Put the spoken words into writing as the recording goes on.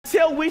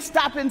Till we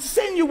stop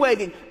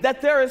insinuating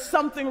that there is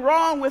something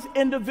wrong with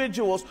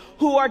individuals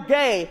who are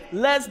gay,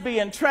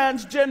 lesbian,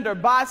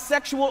 transgender,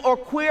 bisexual, or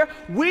queer,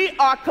 we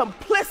are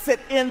complicit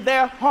in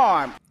their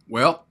harm.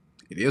 Well,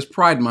 it is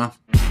Pride Month.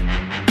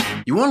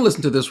 You want to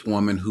listen to this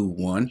woman who,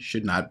 one,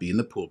 should not be in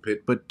the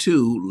pulpit, but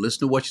two,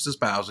 listen to what she's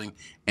espousing.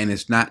 And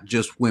it's not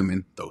just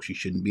women, though she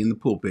shouldn't be in the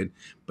pulpit,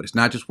 but it's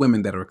not just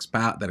women that are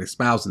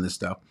espousing this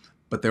stuff.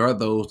 But there are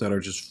those that are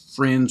just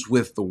friends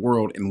with the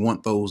world and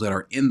want those that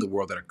are in the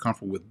world that are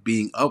comfortable with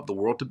being of the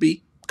world to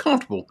be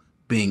comfortable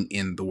being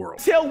in the world.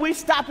 Till we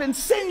stop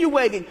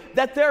insinuating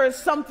that there is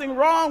something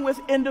wrong with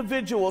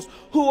individuals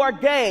who are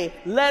gay,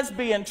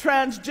 lesbian,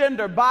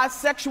 transgender,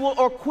 bisexual,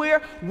 or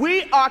queer,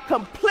 we are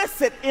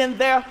complicit in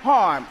their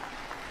harm.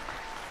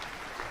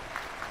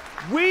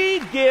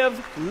 We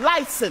give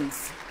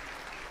license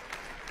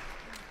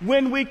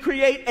when we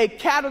create a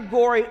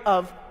category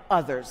of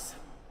others.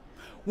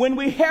 When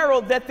we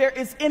herald that there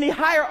is any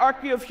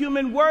hierarchy of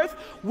human worth,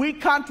 we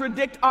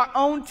contradict our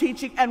own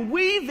teaching and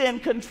we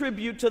then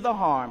contribute to the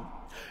harm.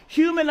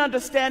 Human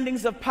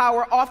understandings of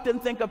power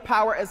often think of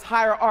power as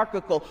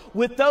hierarchical,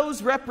 with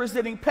those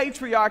representing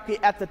patriarchy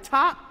at the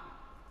top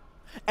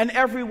and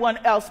everyone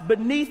else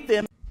beneath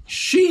them.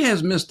 She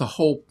has missed the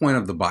whole point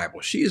of the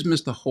Bible. She has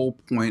missed the whole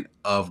point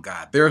of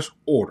God. There's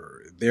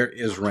order, there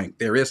is rank,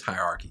 there is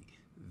hierarchy.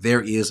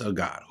 There is a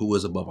God who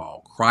is above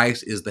all.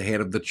 Christ is the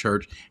head of the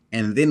church.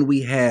 And then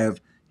we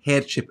have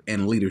headship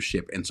and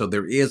leadership. And so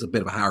there is a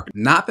bit of a hierarchy.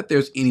 Not that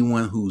there's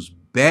anyone who's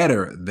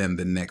better than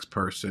the next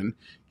person.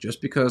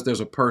 Just because there's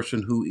a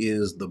person who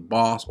is the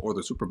boss or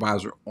the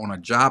supervisor on a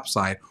job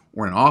site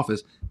or an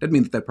office doesn't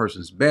mean that that person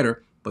is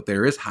better. But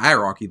there is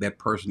hierarchy. That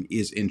person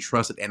is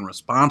entrusted and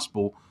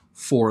responsible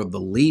for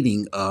the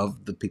leading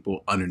of the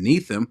people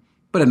underneath them,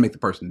 but it doesn't make the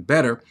person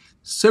better.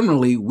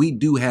 Similarly, we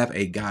do have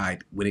a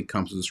guide when it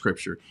comes to the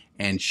scripture,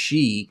 and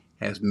she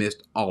has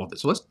missed all of it.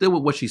 So let's deal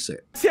with what she said.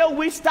 Till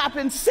we stop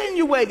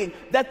insinuating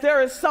that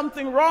there is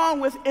something wrong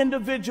with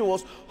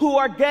individuals who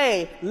are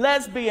gay,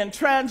 lesbian,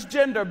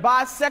 transgender,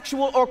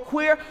 bisexual, or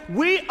queer,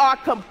 we are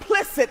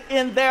complicit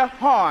in their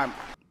harm.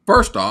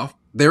 First off,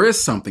 there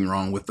is something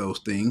wrong with those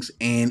things.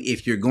 And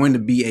if you're going to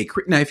be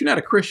now, if you're not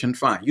a Christian,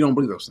 fine, you don't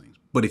believe those things.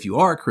 But if you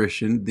are a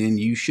Christian, then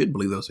you should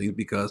believe those things,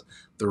 because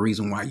the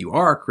reason why you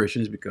are a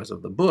Christian is because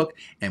of the book.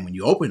 And when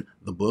you open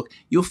the book,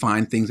 you'll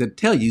find things that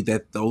tell you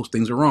that those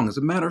things are wrong. As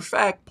a matter of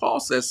fact, Paul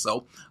says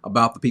so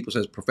about the people,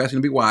 says, professing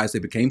to be wise, they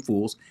became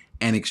fools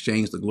and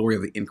exchanged the glory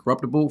of the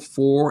incorruptible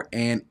for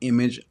an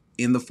image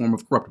in the form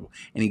of corruptible.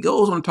 And he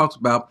goes on and talks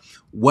about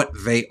what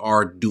they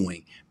are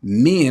doing.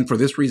 Men, for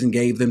this reason,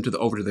 gave them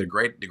over to their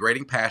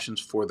degrading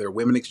passions, for their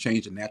women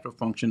exchanged the natural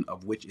function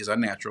of which is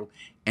unnatural.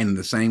 And in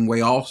the same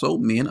way also,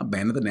 men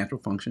abandoned the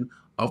natural function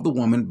of the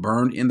woman,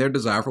 burned in their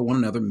desire for one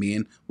another,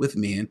 men with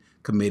men,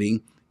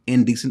 committing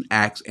indecent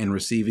acts and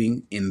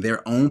receiving in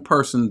their own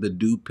person the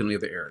due penalty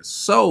of their errors.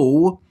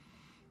 So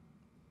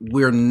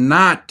we're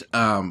not,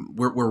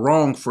 we're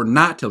wrong for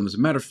not telling them. As a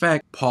matter of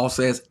fact, Paul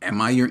says, am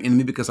I your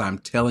enemy because I'm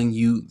telling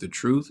you the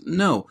truth?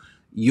 No.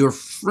 Your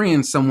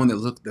friend, someone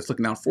that's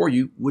looking out for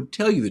you, would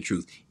tell you the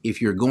truth.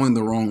 If you're going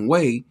the wrong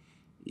way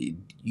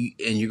and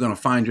you're going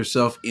to find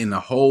yourself in a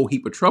whole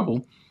heap of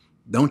trouble,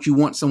 don't you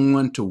want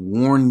someone to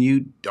warn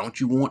you? Don't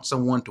you want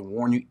someone to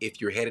warn you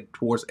if you're headed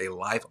towards a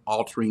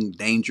life-altering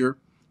danger?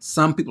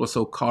 Some people are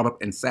so caught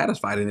up and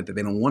satisfied in it that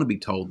they don't want to be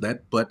told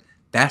that, but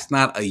that's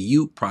not a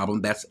you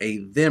problem, that's a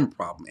them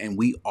problem, and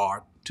we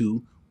are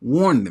to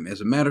warn them. As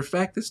a matter of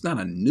fact, it's not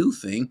a new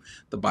thing.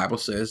 The Bible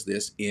says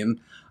this in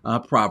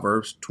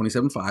Proverbs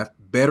 27:5,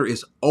 better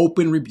is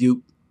open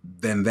rebuke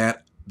than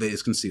that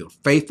is concealed.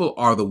 Faithful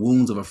are the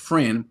wounds of a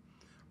friend,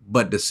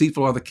 but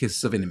deceitful are the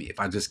kisses of enemy. If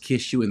I just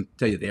kiss you and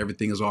tell you that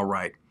everything is all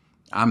right,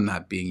 I'm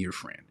not being your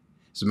friend.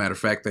 As a matter of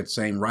fact, that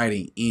same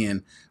writing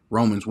in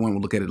Romans 1,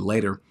 we'll look at it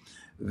later,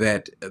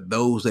 that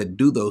those that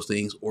do those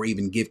things or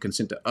even give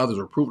consent to others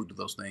or approval to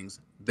those things,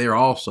 they're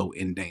also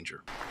in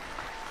danger.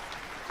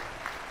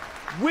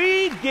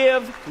 We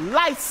give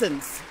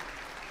license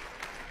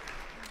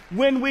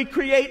when we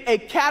create a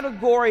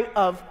category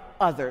of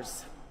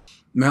others.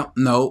 Now,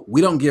 no,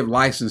 we don't give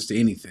license to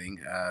anything.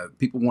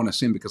 People want to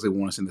sin because they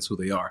want to sin. That's who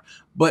they are.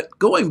 But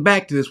going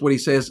back to this, what he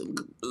says,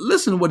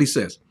 listen to what he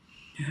says.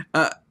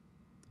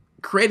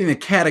 Creating a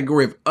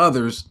category of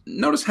others.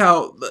 Notice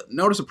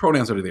the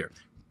pronouns that are there.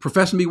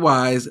 Professing to be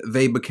wise,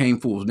 they became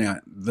fools.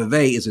 Now, the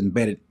they is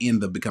embedded in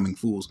the becoming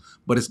fools,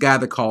 but it's God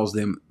that calls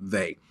them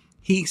they.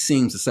 He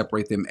seems to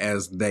separate them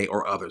as they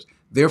or others.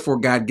 Therefore,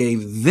 God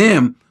gave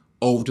them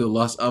over to the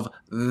lust of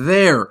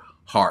their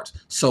hearts.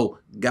 So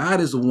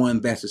God is the one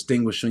that's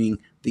distinguishing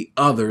the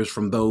others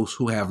from those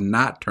who have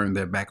not turned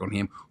their back on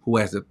him, who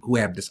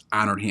have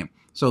dishonored him.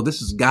 So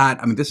this is God.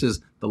 This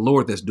is the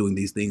Lord that's doing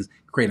these things,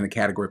 creating a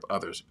category of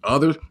others.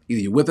 Others,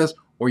 either you're with us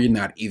or you're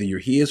not. Either you're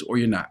his or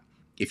you're not.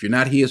 If you're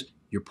not his,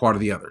 you're part of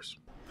the others.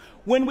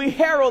 When we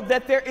herald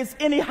that there is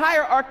any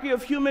hierarchy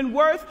of human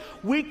worth,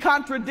 we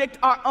contradict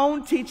our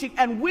own teaching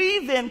and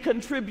we then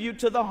contribute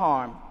to the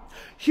harm.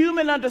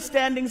 Human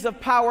understandings of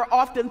power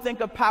often think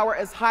of power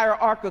as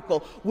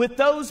hierarchical, with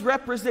those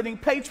representing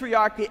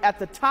patriarchy at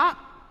the top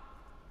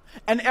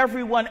and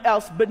everyone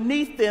else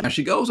beneath them. Now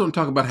she goes on to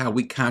talk about how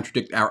we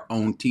contradict our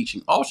own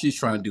teaching. All she's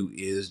trying to do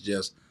is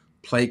just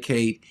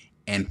placate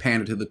and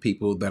pander to the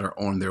people that are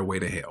on their way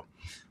to hell.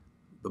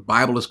 The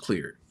Bible is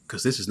clear,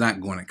 because this is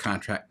not going to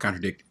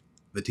contradict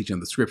the teaching of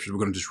the scriptures. We're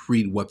going to just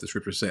read what the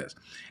scripture says.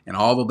 And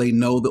although they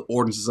know the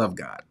ordinances of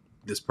God,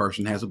 this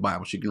person has a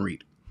Bible she can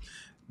read,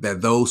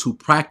 that those who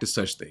practice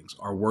such things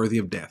are worthy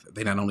of death.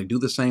 They not only do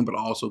the same, but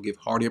also give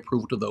hearty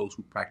approval to those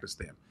who practice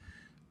them.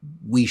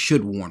 We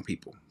should warn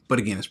people. But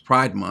again, it's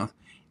Pride Month,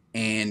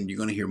 and you're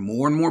going to hear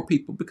more and more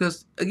people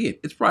because, again,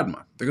 it's Pride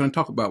Month. They're going to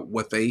talk about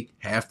what they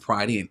have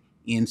pride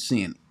in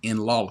sin, in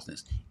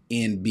lawlessness,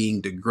 in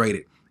being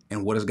degraded.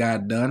 And what has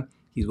God done?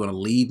 He's going to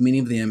leave many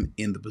of them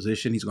in the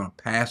position. He's going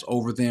to pass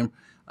over them,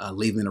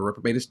 leave them in a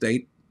reprobated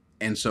state.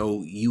 And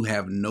so you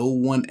have no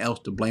one else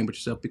to blame but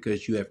yourself,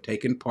 because you have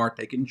taken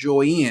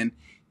joy in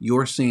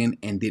your sin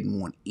and didn't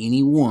want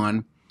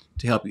anyone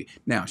to help you.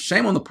 Now,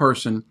 shame on the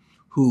person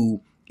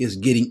who is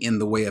getting in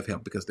the way of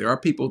help, because there are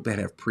people that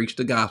have preached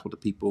the gospel to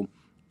people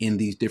in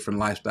these different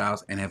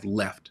lifestyles and have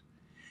left.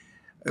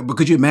 But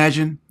could you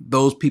imagine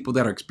those people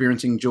that are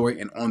experiencing joy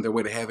and on their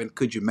way to heaven?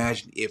 Could you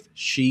imagine if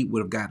she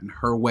would have gotten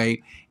her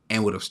way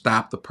and would have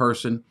stopped the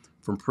person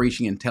from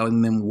preaching and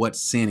telling them what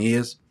sin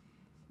is?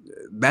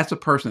 That's a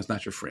person that's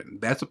not your friend.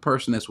 That's a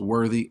person that's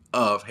worthy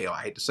of hell.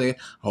 I hate to say it.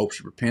 I hope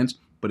she repents.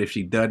 But if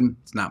she doesn't,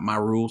 it's not my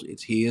rules.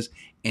 It's his.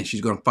 And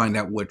she's going to find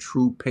out what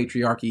true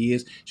patriarchy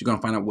is. She's going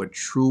to find out what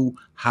true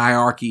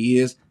hierarchy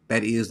is.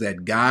 That is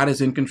that God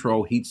is in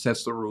control. He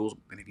sets the rules.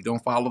 And if you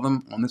don't follow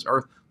them on this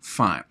earth,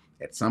 fine.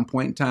 At some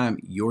point in time,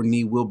 your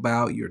knee will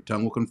bow, your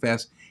tongue will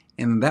confess,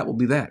 and that will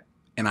be that.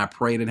 And I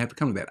pray it didn't have to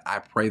come to that. I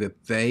pray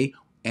that they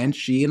and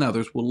she and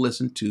others will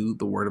listen to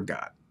the word of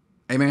God.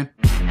 Amen.